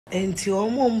Enti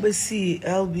omo mbesi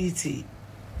LBT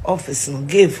office no,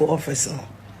 gay for office no.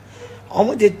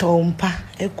 Omo de tompa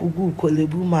ekugu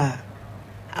kolebu ma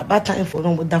abatan for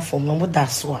no da form no da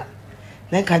so a.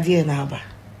 Then kade na aba.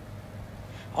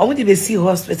 Omo de be see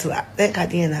hospital then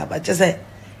kade na aba. Just say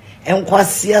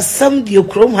enkwasi asem de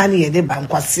okrom ha ne de ba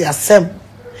enkwasi asem.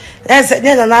 Then say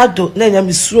na do na nya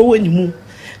misuro wanimu.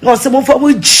 Na se mo fa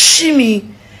mo jimi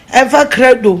ever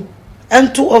credo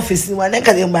ento office ni wa then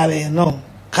kade mba be no.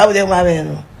 How they marry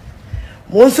no.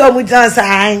 Most of them just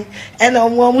say, and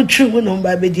I'm one true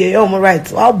number, but you're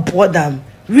right. I'll board them.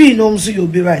 We know so you'll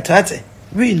be right, right?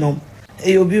 We know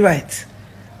you'll be right.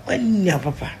 When ya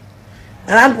papa,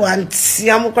 and I want see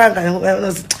I'm crying.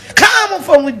 Come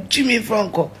from with Jimmy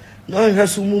Franco. No,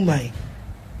 has to move my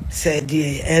said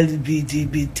the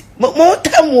LGBT. More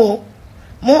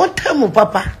time,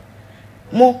 papa.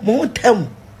 More time.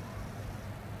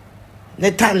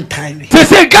 Time. They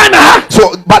say Ghana.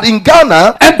 So, but in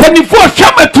Ghana, and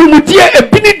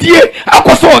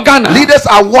Ghana, leaders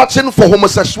are watching for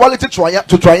homosexuality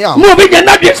to triumph. Do you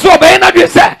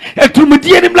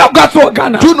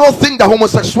not think that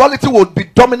homosexuality would be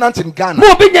dominant in Ghana?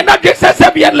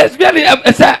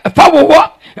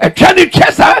 Let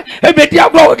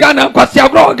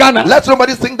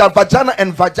somebody think that vagina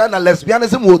and vagina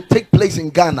lesbianism will take place in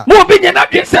Ghana. Nobody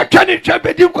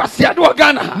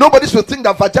should think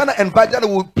that vagina and vagina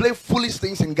will play foolish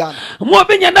things in Ghana.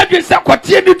 Nobody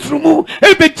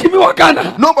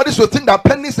should think that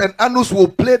penis and anus will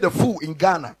play the fool in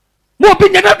Ghana.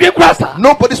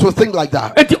 Nobody should think like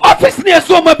that. So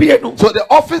the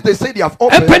office they say they have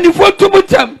opened,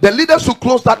 the leaders should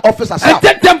close that office as sharp.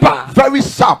 Very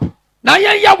sharp. Those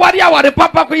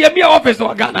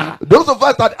of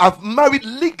us that have married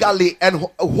legally and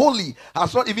wholly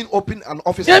has not even opened an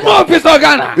office in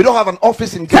Ghana. We don't have an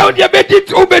office in Ghana.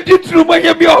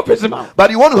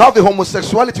 But you want to have the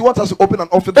homosexuality, you want us to open an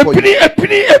office for you.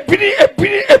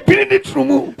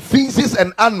 Feces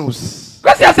and anus.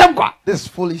 These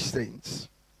foolish things.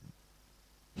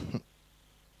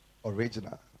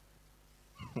 Original.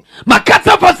 The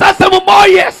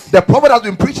prophet has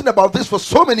been preaching about this for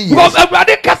so many years. Because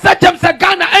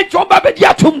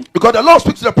the Lord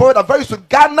speaks to the prophet that very soon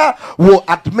Ghana will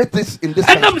admit this in this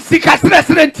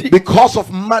country. Because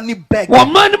of money begging.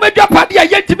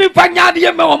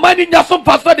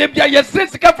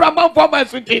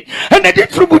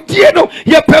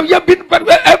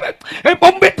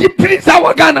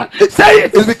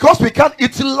 It's because we can't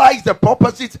utilize the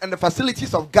properties and the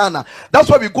facilities of Ghana. That's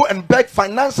why we go and beg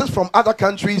finances from other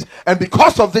countries, and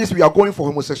because of this we are going for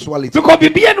homosexuality. Because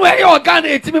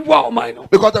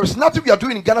there is nothing we are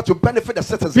doing in Ghana to benefit the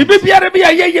citizens.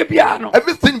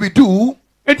 Everything we do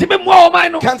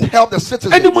can't help the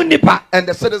citizens and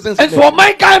the citizens.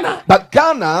 But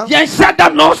Ghana,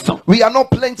 we are not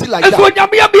plenty like that.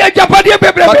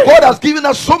 But God has given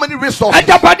us so many resources.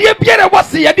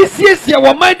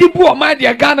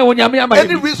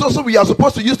 Any resources we are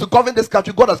supposed to use to govern this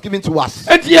country, God has given to us.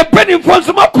 So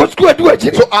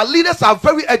our leaders are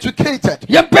very educated.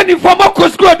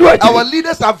 Our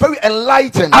leaders are very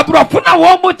enlightened.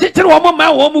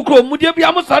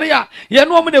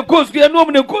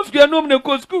 The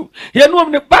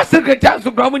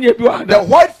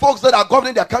white folks that are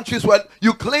governing their countries, well,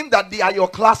 you claim that they are your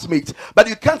classmates, but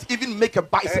you can't even make a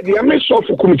bicycle.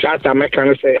 Kumchacha, I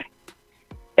can say,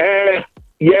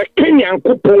 yeah, Kenyan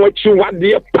couple, what you want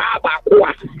the papa,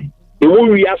 it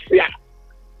will be a fear.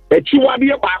 That you want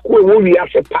the back, will be a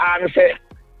pan, say,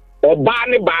 or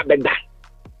Barney Barbeda.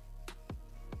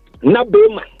 No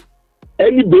Bema,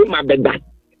 any Bema Beda.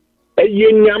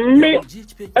 Nyame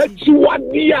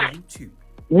echiwadia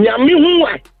nyame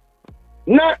huwa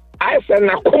na aisa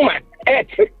na koma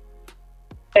ete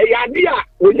eyadia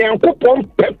onyankopon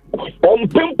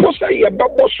ompempo say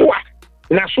yebebo so a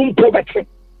na sumpo bete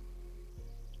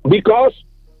because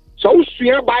so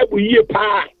usua Bible ye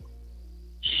pa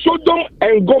Sodom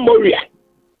and Gomorrah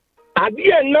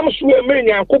adia nam so e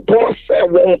nyankopon say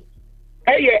won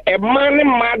eye e man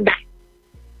mada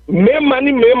me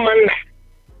mani me manna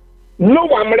no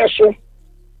one mreso.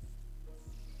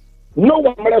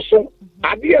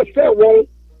 Adia say won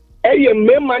eye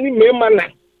me mani me mana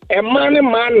e mani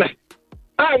mana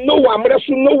ah no one mreso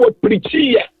no we preach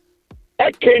here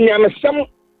e Kenya me some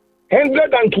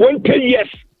 120 years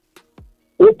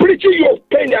we preach you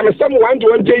Kenya me some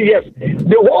 120 years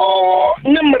the whole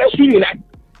mreso nyina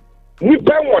ni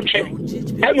pen watch e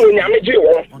no nyame je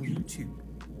won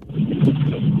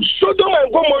Sodom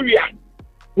and Gomorrah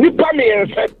ni pa me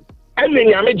ense and then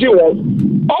Yamaji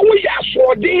won. Always ask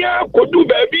for dear could do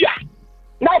baby.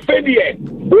 Now, Fedie,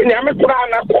 when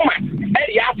Yamakurana Kuma, a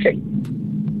yate.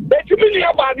 many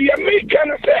about the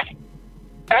American say,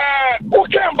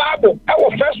 okay, Bible, our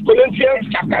 1 Corinthians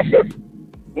chapter 6,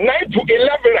 9 to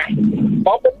 11.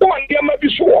 But one there may be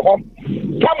sure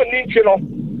come in, you know.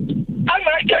 And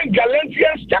I can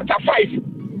Galatians chapter 5,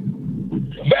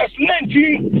 verse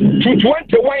 19 to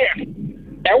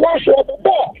 21. And one so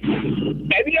ball, and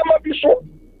there may be so.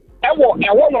 I want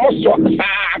almost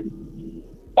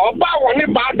or bow on the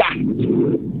bada.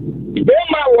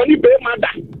 Bema on the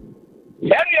Bemada.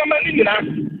 Send your money in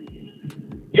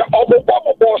your Obo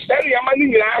send your money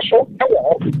in our shop.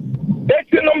 That's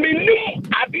the minimum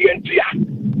at the end.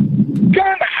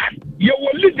 Ghana, you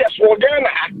will lead us for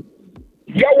Ghana.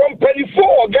 You want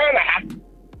 24 Ghana.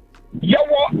 You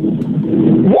want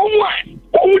one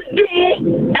do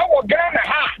our Ghana.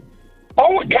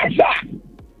 Our Kasa.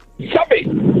 Sabi,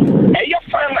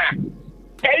 Fana.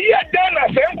 Dana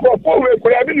same crop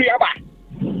for having Yaba.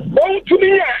 Don't to me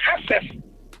access.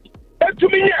 To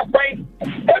me point.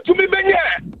 To me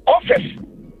office.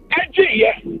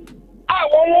 I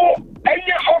want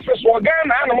any office or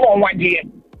Ghana and more one year.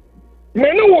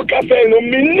 Many will say no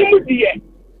minimum dear.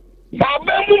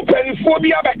 Sabamu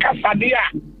penphobia Casadia.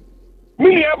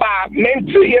 Miniaba, men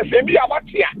 2 years, maybe about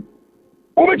here.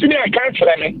 Over to me, I can't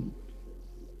tell me.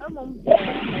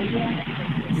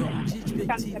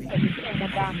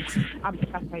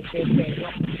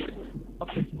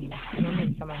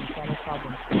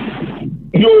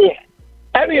 You,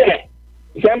 anyway,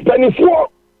 some penny for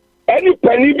any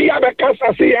penny be a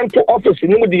casa into office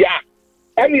in India.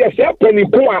 Any a penny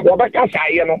poor or Bacasa,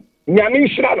 you know, Yamin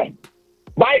Shrano.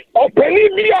 By a penny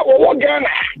be our Ghana.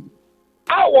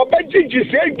 Our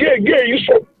Bajiji say gay, you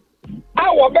so.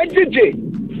 Our Bajiji,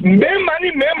 me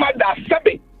money, me mother,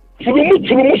 Sabi,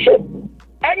 Fumuso.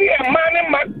 Any man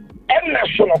and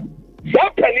national.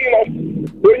 That penny,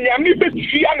 when Yami be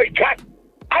Fiana cat,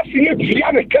 I see it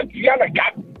Fiana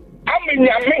cat. I'm in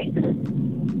Yami.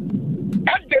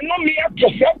 And the no me up to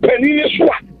sell penny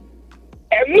swat.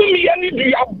 And no me any do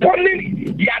ya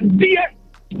bonny, ya dear,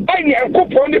 and ya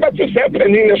coupon about to sell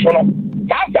penny national.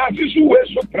 That is who is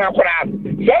so proud.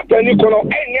 Sell penny color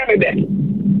and Yamade.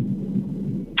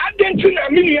 I didn't know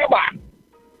me about.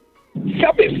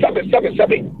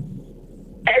 Sabi.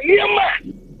 And your man,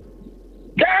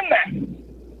 Ghana,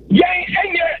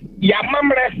 ya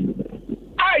mamre,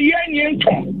 I yan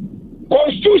tom,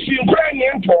 Constitution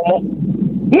Grand Tomo,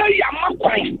 no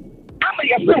yamaquine. I'm a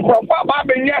young Baba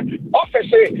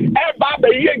office, Baba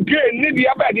ye gay,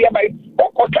 Nidia by the by,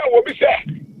 Oka will be said.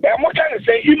 And what can I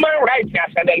say? Human rights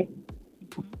yesterday.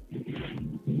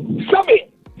 Sabi,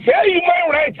 say human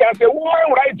rights as a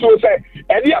woman right to say,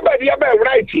 and the other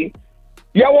writing.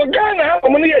 Yawa Ghana,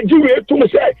 only a Jew to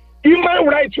say, human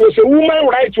rights was a woman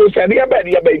right to say, the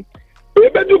baby.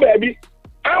 Baby, baby,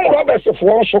 I'm Roberts of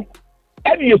Warsaw,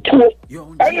 and you two,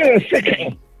 and in a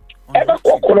second, ever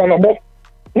coconut.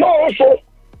 No, also,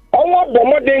 all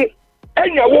bombarding,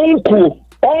 and your own crew,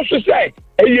 also say,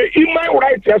 a human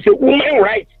rights as a woman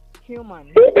right.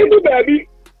 Human. Baby,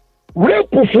 rape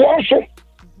for also,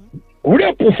 every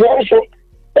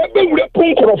rape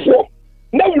for,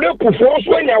 no rape for us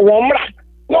when you're warm.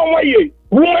 No way,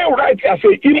 woman right as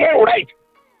a human right.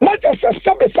 Not as a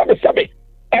sabi.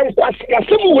 And what's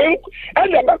some wing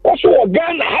and the back also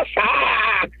Ghana has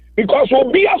because we'll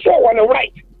be as well on the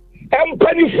right. And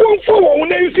penny for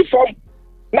one easy from.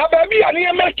 Now, baby, I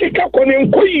near Mexico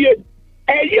in Quay,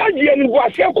 and Yagian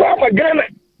was a Ghana.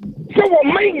 So,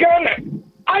 my Ghana,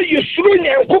 are you shooting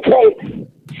and coupon?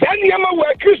 Send Yama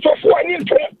where Christopher and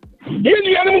Yinton.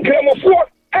 Yin Camo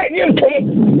and Yinton.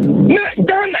 Not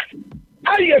Ghana.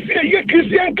 I say you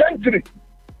Christian country.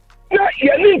 Not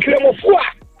your name Clemofoa.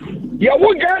 You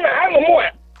will Ghana have more.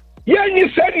 You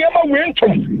said Yama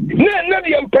Winton. Not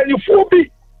the pennyphobia.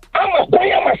 I'm a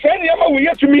choir, my son Yama will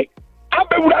get to me. I'm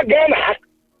a Ghana.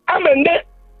 I'm a net.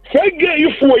 Say gay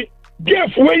you for it.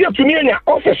 Give way to me in your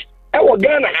office. I will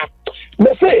Ghana.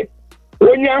 They say,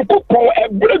 when you cook a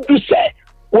bread to say,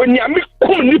 when you make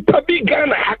only Pabi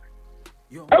Ghana,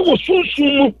 I will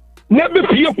soon never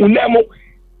fear for Nemo.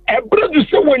 A brother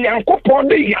say when you cook on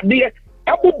the idea,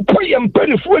 I will pay and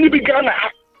penny for any Ghana.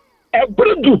 A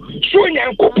brother so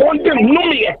you cook on them no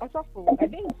me. I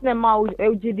think the mouth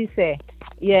LGD say,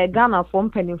 yeah, Ghana from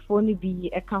penny for any be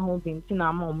a can home in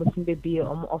Tinama, must be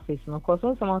on office, no, because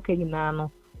someone can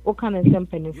know. O can send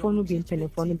penny for no being penny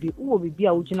for no be who will be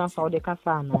a original Saudi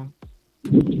Casana.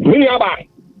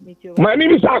 My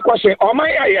name is Aquashe, or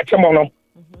my eye tomorrow.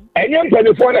 And young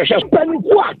penny for the chest penny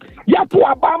what? Yapu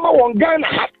Obama on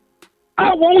Ghana.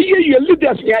 I won't hear your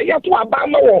leaders here, Yapu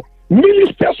Obama,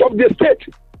 ministers of the state,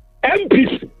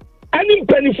 MPs, any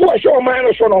penny for a show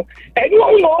minus one. And you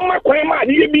all know my crime,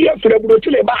 you be a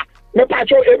celebrity, me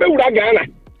pacho ebe wura Ghana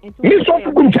me so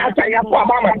Kumchacha ya for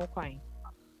mama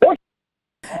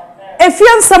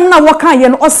Afia nsam na waka ye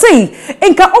no osei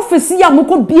enka office ya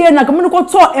moko bie na kamo ko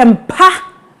to empa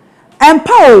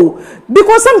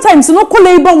because sometimes no ko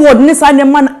labor ward ni sa ne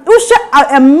man wo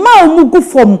hye emma omugu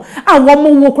fom a wo mo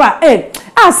wo kra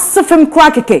asefem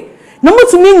kra keke na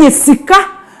mutumi nye sika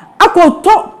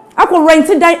ako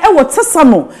rent dan e wo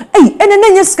tesano ene na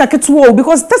nye sika keto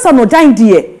because tesano dan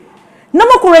die na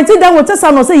mako rent dan wo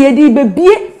tesano say ye di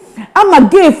bebie ama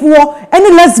gay for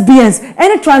any lesbians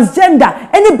any transgender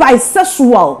any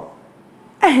bisexual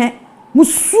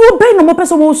musuo ben no mo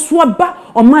pese wo suo ba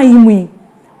o man yimu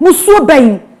musuo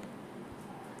ben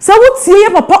sa wotie ye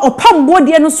papa opambo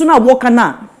de no so na wo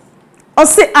kana o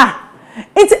se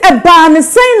it's a ban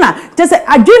say na just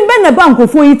adwen ben na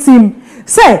bankofo yitim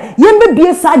say yembe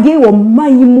bie sade wo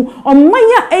man yimu o man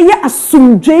ya eye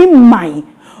asumdwe man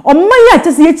o man ya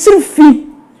just ye chirfi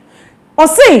o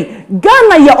say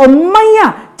Ghana ya o man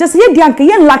ya just ye di anka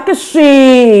ye lake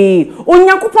hwe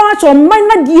onyankopon acha o man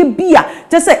na de bia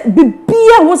just say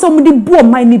bibia wo so mu de bu o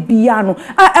man ni bia no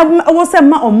wo say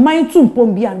ma o man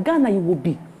tumpom bia Ghana ye wo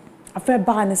bi afa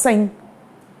ba ne sen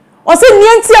o say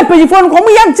nienti apejifo no ko mu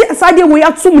ya sade wo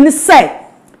ya tum ni say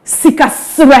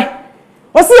sikasre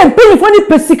o say apejifo ni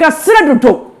pesikasre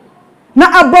dodo na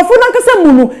abrofo na nkasa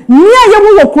mu no nia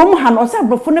ye wo krom ha no o say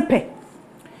abrofo ne pe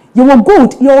you will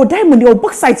gold, your diamond, your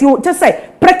bauxite, you just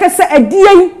say, practice a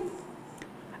DA.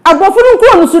 I go for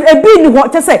no so a being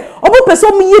what to say. Obo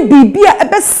person me be a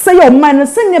best say your man and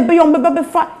send your beyond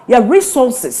your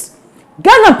resources.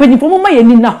 Ghana penny for mama ye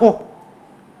na ho.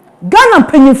 Ghana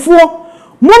penny for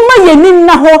mama ye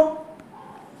na ho.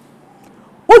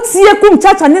 Otie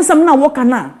Kumchacha nsam na woka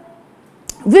na.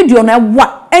 Video na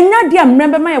wa. Enya dia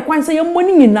mrembe ma ye kwan say your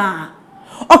money nyina.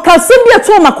 Okasebia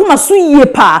to makoma so yie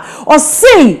pa o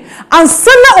say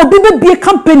ansana obi be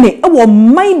company e wo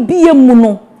man bie mu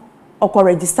no okọ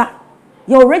register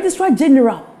your registrar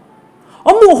general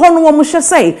omo ho no wo mo hwe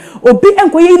say obi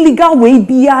enkoye illegal way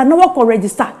bia na wo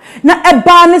register na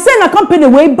eba ne say na company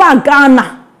way ba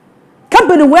Ghana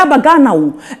company way ba Ghana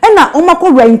wo e na o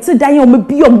makọ rent dan o me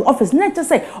bie o office na che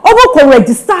say obo ko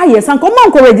register yes an ko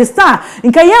man ko register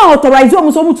nka ye authorize o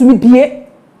mo so mutumi bie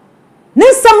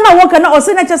Ninsam na woka na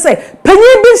ose na che say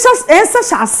panyin bi ensa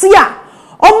hyase a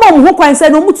omom ho kwan say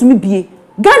no mutumi bie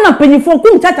Ghana panyinfo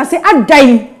Kumchacha say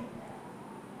adan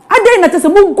na che say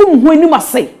mugum ho anim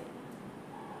ase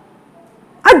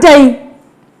adan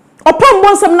opam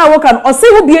bonsam na woka na ose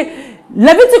ho bie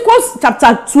Leviticus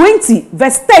chapter 20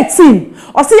 verse 13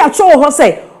 ose ya cho ho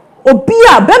say obi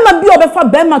a bema bi obefa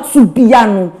bema tu bia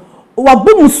no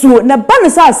wabumusuo na ba ne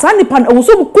sa sanipan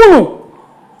ewoso kunu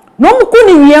no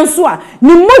mukuni wienso a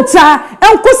ni moja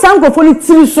enko sankofo ni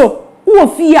tiri so wo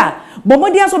fi a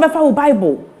bomodi aso be fa wo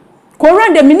Bible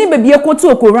Quran de mini bebie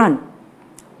koto Quran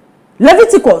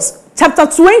Leviticus chapter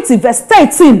 20 verse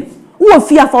 13 wo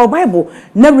fi a fa wo Bible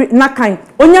na kan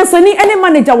onyansani any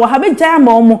manager wo ha be jaya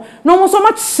ma omo no mo so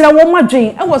ma kyere wo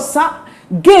madwen e wo sa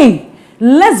gay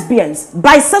lesbians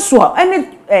bisexual any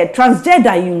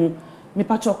transgender yin me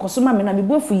pacho kosoma me na me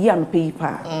bofu yi am pei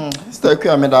pa sister ku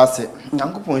am da ase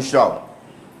nyankopon hira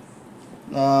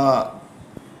na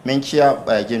menchia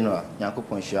general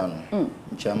nyankopon hira no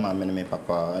nchia ma me me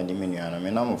papa ani me nua na me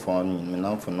na mo fon me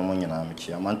na fon no mo nyina me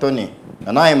chia mantoni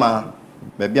na ai ma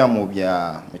ba bia mo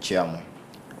bia me chia mo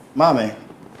ma me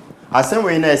asem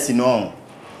we na asi no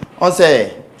on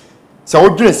say se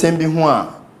odwene sem bi ho a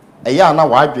eya na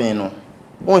wa adwen no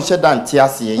on hye dante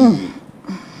ase yi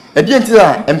edi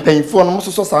entira empanyfo no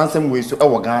so sansem we so e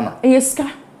wo Ghana eyeska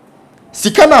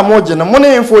sika na moje no mo na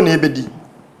enfo na ebedi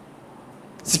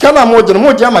sika na moje no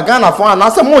moje ama Ghana fo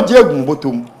na se moje agum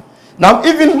botom na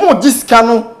even moje sika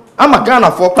no ama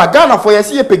Ghana fo kwa Ghana fo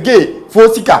yesi ye pege fo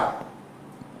sika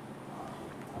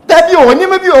dabi o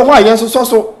nyema bi o ho ayen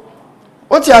so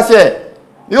o ti ase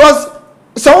because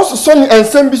so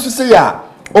ensem bi so se ya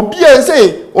obia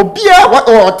say obia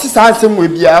o ti sansem we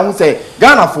bia hu say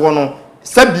Ghana fo no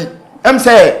sabi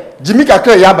say Jimmy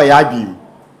kakra ya ba ya adwim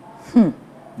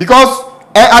because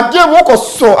adie wo ko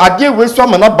so adie we so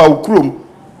ma na ba okrom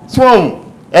so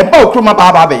e ba okrom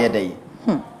ba be ye dey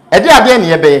adie ne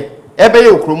ye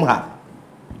be okrom ha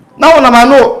na wona ma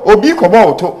no obi ko ba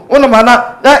oto wona ma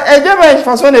na je be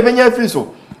fa so na be nya free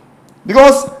so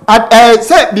because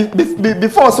say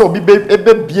before so be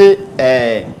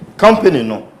company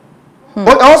no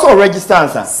also register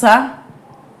answer sir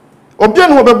obi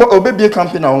no obe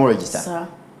company na won register sir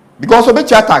because obe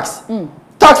chia tax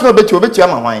tax no obe chia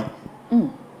ma hwan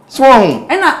so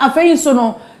na afei so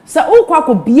no sa ukwa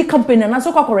ko bi company na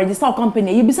so kwa ko register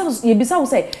company ye bisa wo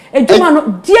say eduma no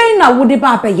die na wo de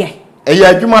ba be ye eya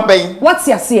adwuma ben what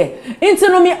ya say into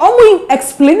no me omo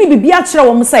explain bibi a kire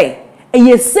wo say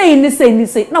eye say ni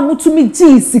say na mutumi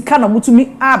gi sika na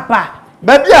mutumi aba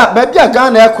baby a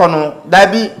Ghana ekono da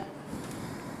bi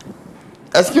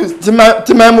excuse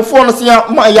tima mo phone so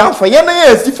ya fa ye na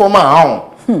ye si for ma ha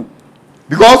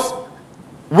because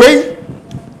we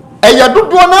eya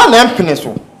dodo na mpene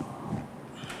so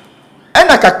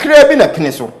ena kakra bi na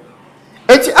pene so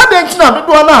eti adenki na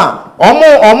dodo na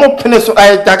omo pene so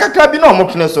kakra bi na omo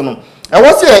pene so no e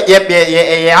wo se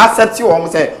ye accept wo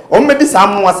say omo me bi sa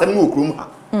mo asem na okrum ha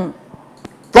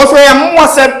because we am mo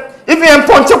asem if you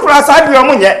ponche kura sa bi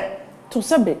omo ye to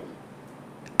sebe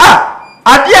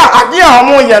adia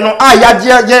omo ye no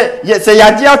ye se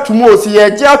yaje atumo si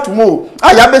yaje atumo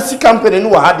ya be si company no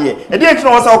wa ha de e de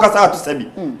ntino wo sa wo kasa to sebe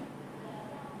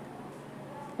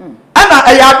ana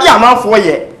adia amanfo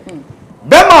ye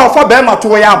bema ofa bema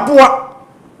to ya aboa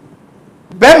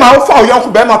bema ofa oyonko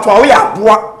bema to wo ya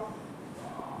aboa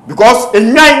because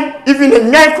enwan even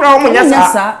enwan kura omo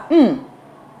nyasa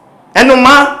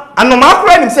enoma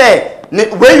kura ni say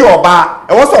we your ba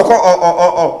e wo so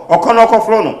okono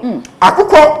flow no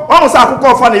akukọ won so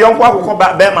akukọ fa ne yonko akukọ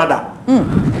bema da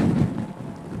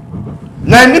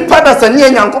na ni pada sa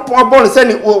ni nyankopon bol se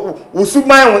ni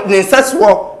usuman ne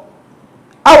nsaso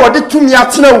a wode tumi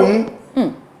atena wo mu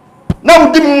na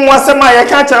wodi mu asema ye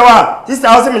ka kire wa sister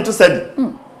house me to sabi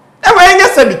e we nya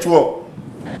sabi to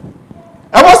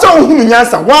e wo so ohunu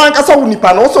nyansa wan ka so wo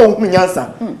nipa na wo so ohunu nyansa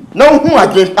na ohunu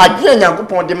agye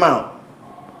nyankopon de ma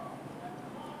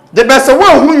the best one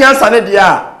ohunu nyansa ne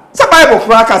dia se bible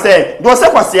fura ka se do se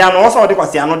kwase ano wo so de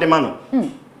kwase ano de ma no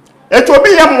eto obi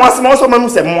ye mo asema wo so manu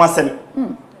se mo asem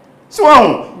so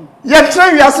ahun ye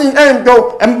try we asin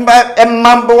go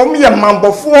emambo wo me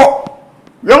mambofo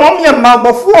we wo me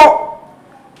mambofo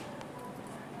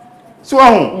so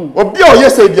ahun obi o ye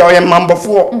se bia o ye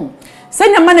mambofo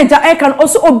senior manager I can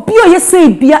also obi o ye se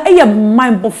bia e ye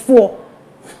mambofo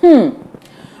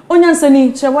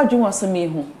onyansani che wadwun asemi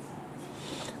hu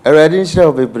already nshira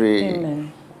obebre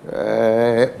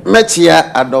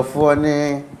mechia adofo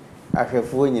ne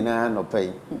ahwefo nyina no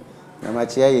pai na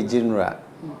machia ye general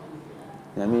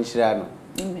na me nshira no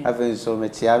afen so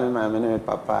mechia me ma me ne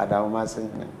papa da wo masen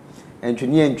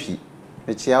entwi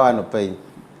mechia wa no pai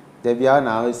da bia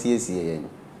na ho siesie yen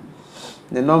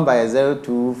the number is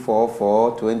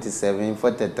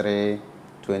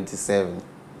 0244274327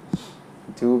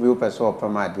 to be person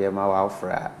opama de ma wa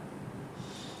ofra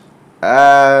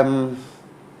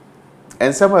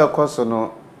and somewhere koso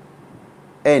no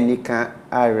enika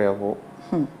areho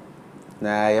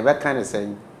na ye be kan say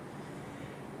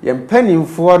ye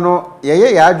mpanimfo no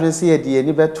ye ya adwese ye de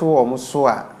ani beto omo so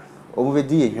a omo be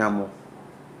di ehwamo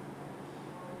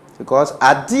because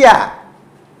adia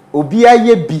obi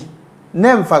aye bi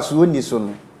na mfaso ni so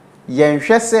no ye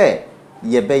nhwe se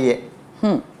ye beye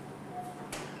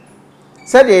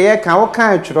said ye kan wo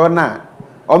kan atworo na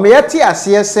omo ye ti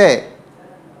ase se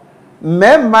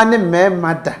memma ne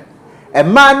memma da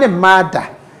ema ne mada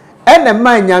ene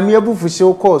ma nyame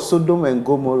abufuhye ko Sodom and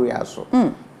Gomorrah so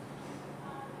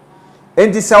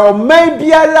enti sa o man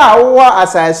biara wo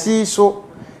asasi so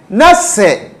na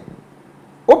se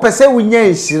o pese wunya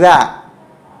nhira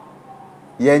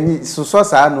yanyi suso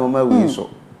sa no ma wi so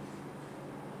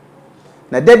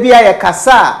na da bia ye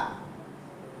kasa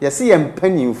ye se ye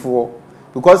mpanimfo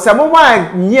because some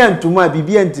man nyantuma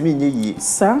bibia ntimi nye yi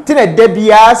ti na da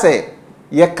bia se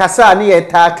ye kasa ne ye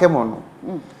taakemo no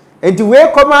enti we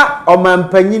koma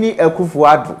omampanyini akufu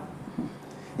ado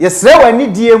ye sre wani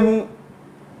die mu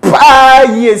pa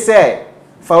ye se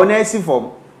fa wona si fom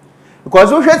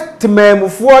because wo hwe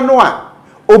temamufuo no a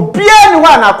obia ni ho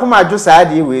na akoma adwo saa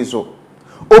de we so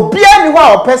obia ni ho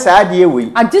a opɛ saa de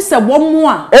we agye se wom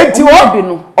a enti wo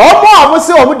no omo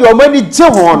se omo de omo ni gye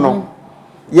ho no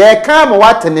ye ka ma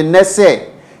watene ne se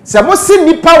mo si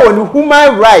nipa woni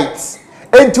human rights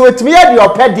enti otimi ye de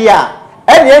opɛ de a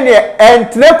ene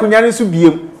entne kunya ne so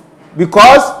biem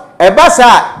because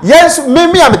ebasa yes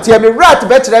me amtia me right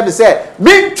be kire be say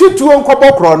me tutuo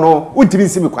nkobɔ kro no untimi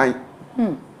nsi me kwan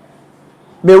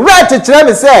me right kire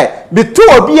me say me to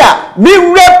obi a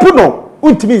me rap no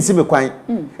untimi nsi me kwan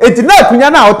enti na kunya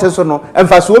na hote no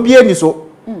emfa so obi ani so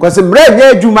because mra nya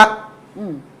adwuma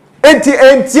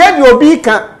enti de obi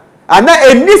ka ana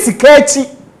eni sika achi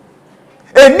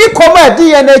eni koma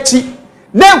di ye na achi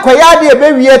na nkoya de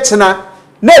be wie chena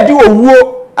na di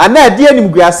owuo ana de anim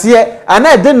guase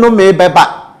ana de no me beba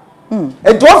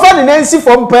enti wo fa ne nansi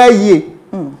fom pa yie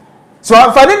so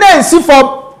fa ne nansi fom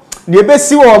ne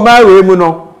ebesi wo ma we mu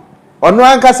no ono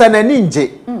ankasa na ni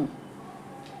nje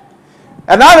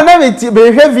ana na me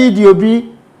hwe video bi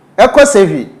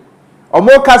ekosevi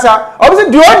omo kasa obisi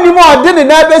di oni mo de ne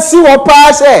na be si wo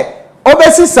pa se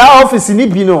obesi sa office ni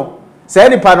bi no se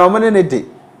ni pa no mo ne de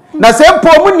na se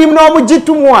mpo mu nim na omo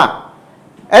gitumu a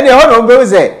ene ho no be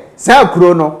ze sa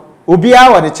kuro no obi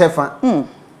a wo de chefa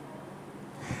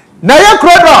na ye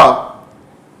kuro no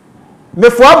me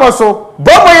fo amoso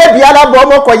bomo ye biala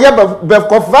bomo koye be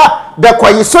kofa be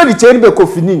koye so ni cheri be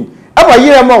kofinin e mo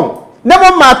yire mo ne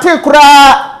mo mate kura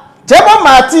je mo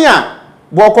mate a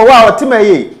bo ko wa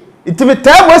otimaye itimi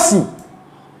tamosi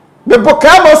me boka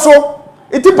moso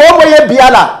iti bomo ye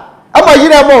biala e mo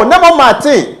yire mo ne mo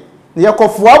mate ne ye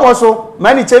kofo amoso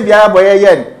mani che biala boye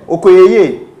yen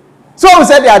okoyeye so we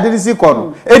said the adisi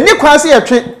kono eni kwase ye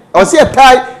twe o se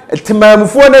tai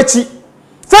timamfo na chi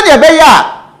se de be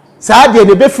ya saa de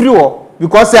ne be free wo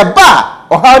because e ba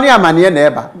o ha ni amane na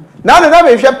eba na na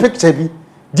be hwe picture bi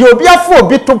de obi afo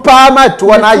obi to pa ma to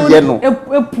na ye no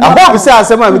abo be say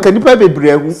asema me kanipa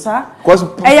bebre ahu because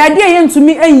eyade ye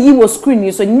ntumi ayi wo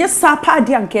screen so nye sa pa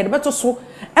de anke de beto so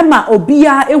e ma obi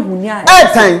ya ehuni a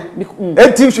time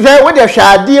enti hwe wo de hwe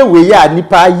ade we ya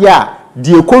nipa ya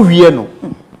de ekowie no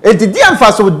enti de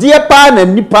amfa so de pa na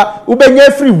nipa wo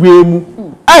benya free we mu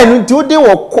ai no nti wo de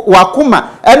wakoma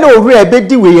ene ohuru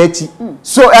ebedi we yachi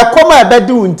so ekoma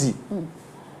ebedi unti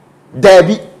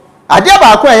dabi ade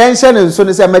ba ko yen hye ne nso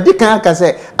ne se medikan aka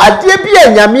se ade bi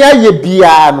anyame aye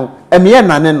bia no eme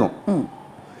nane no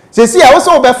sesi a wo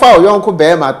so be fa oyonko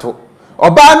be ma to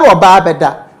oba no oba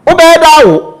beda wo be da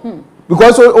wo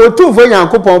because o tu fo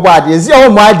yankopon bo ade ezi o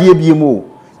mo ade bi mu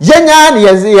yenya ne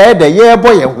ye de ye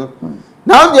bo ye ho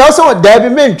na o so dabi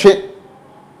mentwe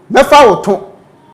me fa wo to